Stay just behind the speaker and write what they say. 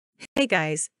Hey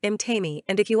guys, I'm Tammy,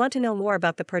 and if you want to know more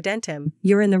about the Prodentim,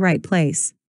 you're in the right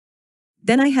place.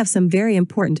 Then I have some very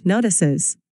important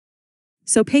notices.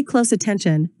 So pay close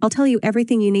attention, I'll tell you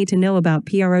everything you need to know about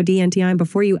Prodentim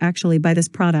before you actually buy this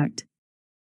product.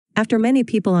 After many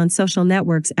people on social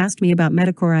networks asked me about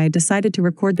Medicore, I decided to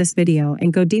record this video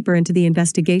and go deeper into the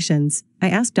investigations. I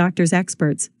asked doctors,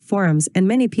 experts, forums, and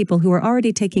many people who are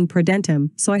already taking Prodentim,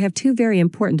 so I have two very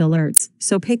important alerts,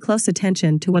 so pay close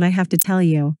attention to what I have to tell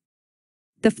you.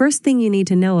 The first thing you need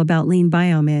to know about lean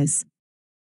biome is: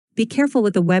 be careful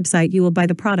with the website you will buy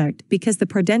the product because the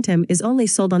Prodentim is only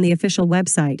sold on the official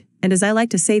website, and as I like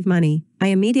to save money, I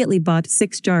immediately bought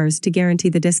 6 jars to guarantee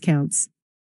the discounts.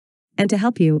 And to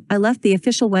help you, I left the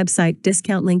official website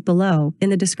discount link below in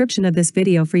the description of this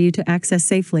video for you to access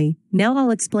safely. Now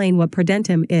I'll explain what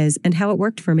Prodentim is and how it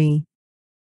worked for me.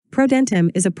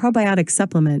 Prodentim is a probiotic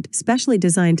supplement specially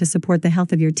designed to support the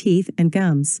health of your teeth and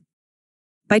gums.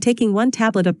 By taking 1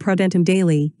 tablet of Prodentim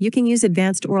daily, you can use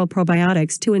advanced oral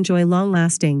probiotics to enjoy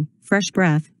long-lasting, fresh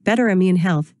breath, better immune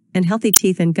health, and healthy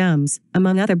teeth and gums,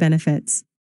 among other benefits.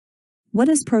 What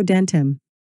is Prodentim?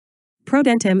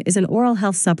 Prodentim is an oral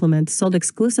health supplement sold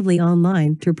exclusively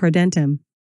online through Prodentim.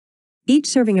 Each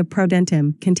serving of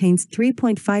Prodentim contains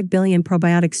 3.5 billion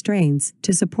probiotic strains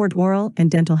to support oral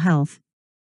and dental health.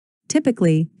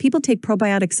 Typically, people take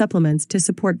probiotic supplements to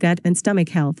support gut and stomach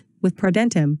health. With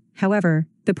Prodentim, however,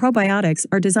 the probiotics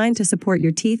are designed to support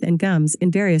your teeth and gums in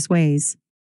various ways.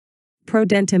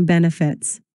 Prodentim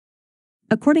benefits.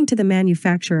 According to the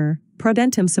manufacturer,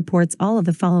 Prodentim supports all of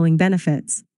the following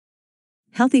benefits: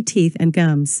 healthy teeth and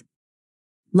gums,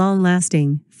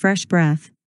 long-lasting, fresh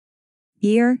breath,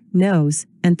 ear, nose,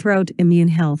 and throat immune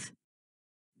health.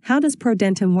 How does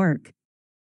Prodentim work?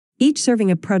 Each serving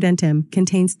of Prodentim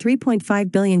contains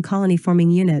 3.5 billion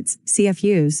colony-forming units,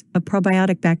 CFUs, of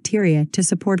probiotic bacteria to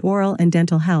support oral and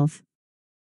dental health.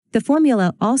 The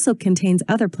formula also contains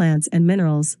other plants and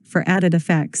minerals for added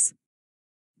effects.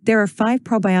 There are 5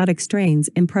 probiotic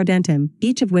strains in Prodentim,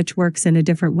 each of which works in a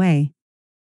different way.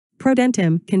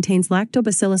 Prodentim contains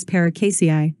Lactobacillus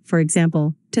paracasei, for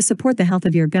example, to support the health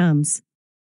of your gums.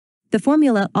 The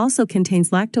formula also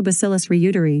contains Lactobacillus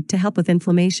reuteri to help with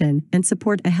inflammation and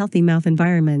support a healthy mouth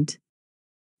environment.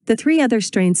 The 3 other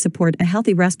strains support a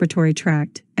healthy respiratory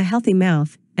tract, a healthy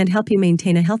mouth, and help you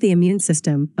maintain a healthy immune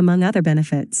system, among other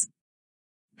benefits.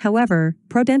 However,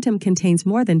 Prodentim contains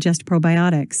more than just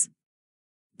probiotics.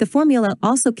 The formula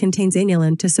also contains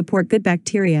inulin to support good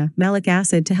bacteria, malic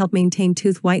acid to help maintain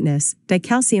tooth whiteness,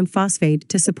 dicalcium phosphate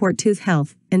to support tooth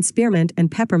health, and spearmint and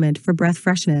peppermint for breath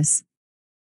freshness.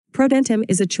 Prodentim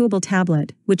is a chewable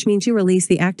tablet, which means you release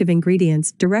the active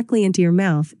ingredients directly into your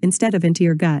mouth instead of into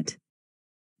your gut.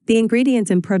 The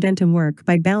ingredients in Prodentim work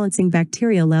by balancing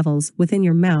bacteria levels within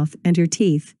your mouth and your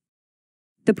teeth.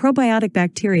 The probiotic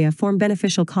bacteria form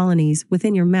beneficial colonies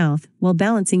within your mouth while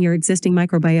balancing your existing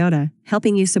microbiota,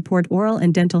 helping you support oral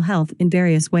and dental health in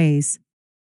various ways.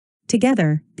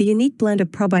 Together, the unique blend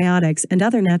of probiotics and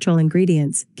other natural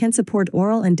ingredients can support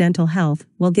oral and dental health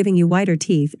while giving you whiter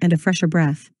teeth and a fresher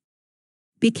breath.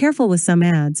 Be careful with some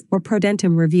ads or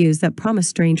Prodentim reviews that promise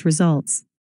strange results.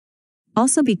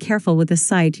 Also be careful with the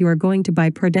site you are going to buy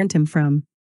Prodentim from.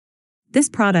 This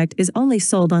product is only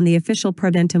sold on the official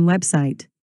Prodentim website.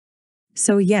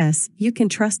 So yes, you can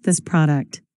trust this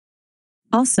product.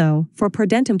 Also, for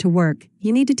Prodentim to work,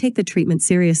 you need to take the treatment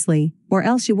seriously, or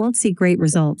else you won't see great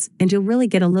results and you'll really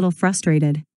get a little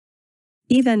frustrated.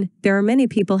 There are many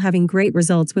people having great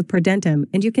results with Prodentim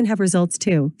and you can have results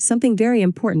too. Something very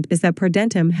important is that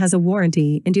Prodentim has a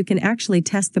warranty and you can actually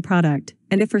test the product,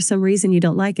 and if for some reason you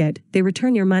don't like it, they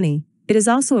return your money. It is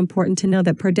also important to know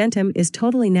that Prodentim is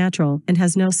totally natural and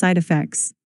has no side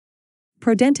effects.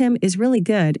 Prodentim is really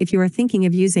good. If you are thinking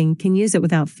of using, can use it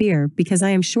without fear because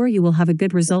I am sure you will have a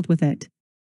good result with it.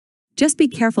 Just be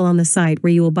careful on the site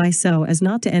where you will buy so as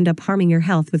not to end up harming your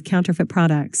health with counterfeit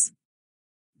products.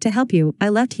 To help you, I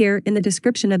left here in the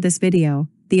description of this video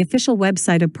the official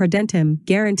website of Prodentim,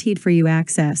 guaranteed for you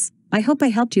access. I hope I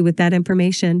helped you with that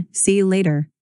information. See you later.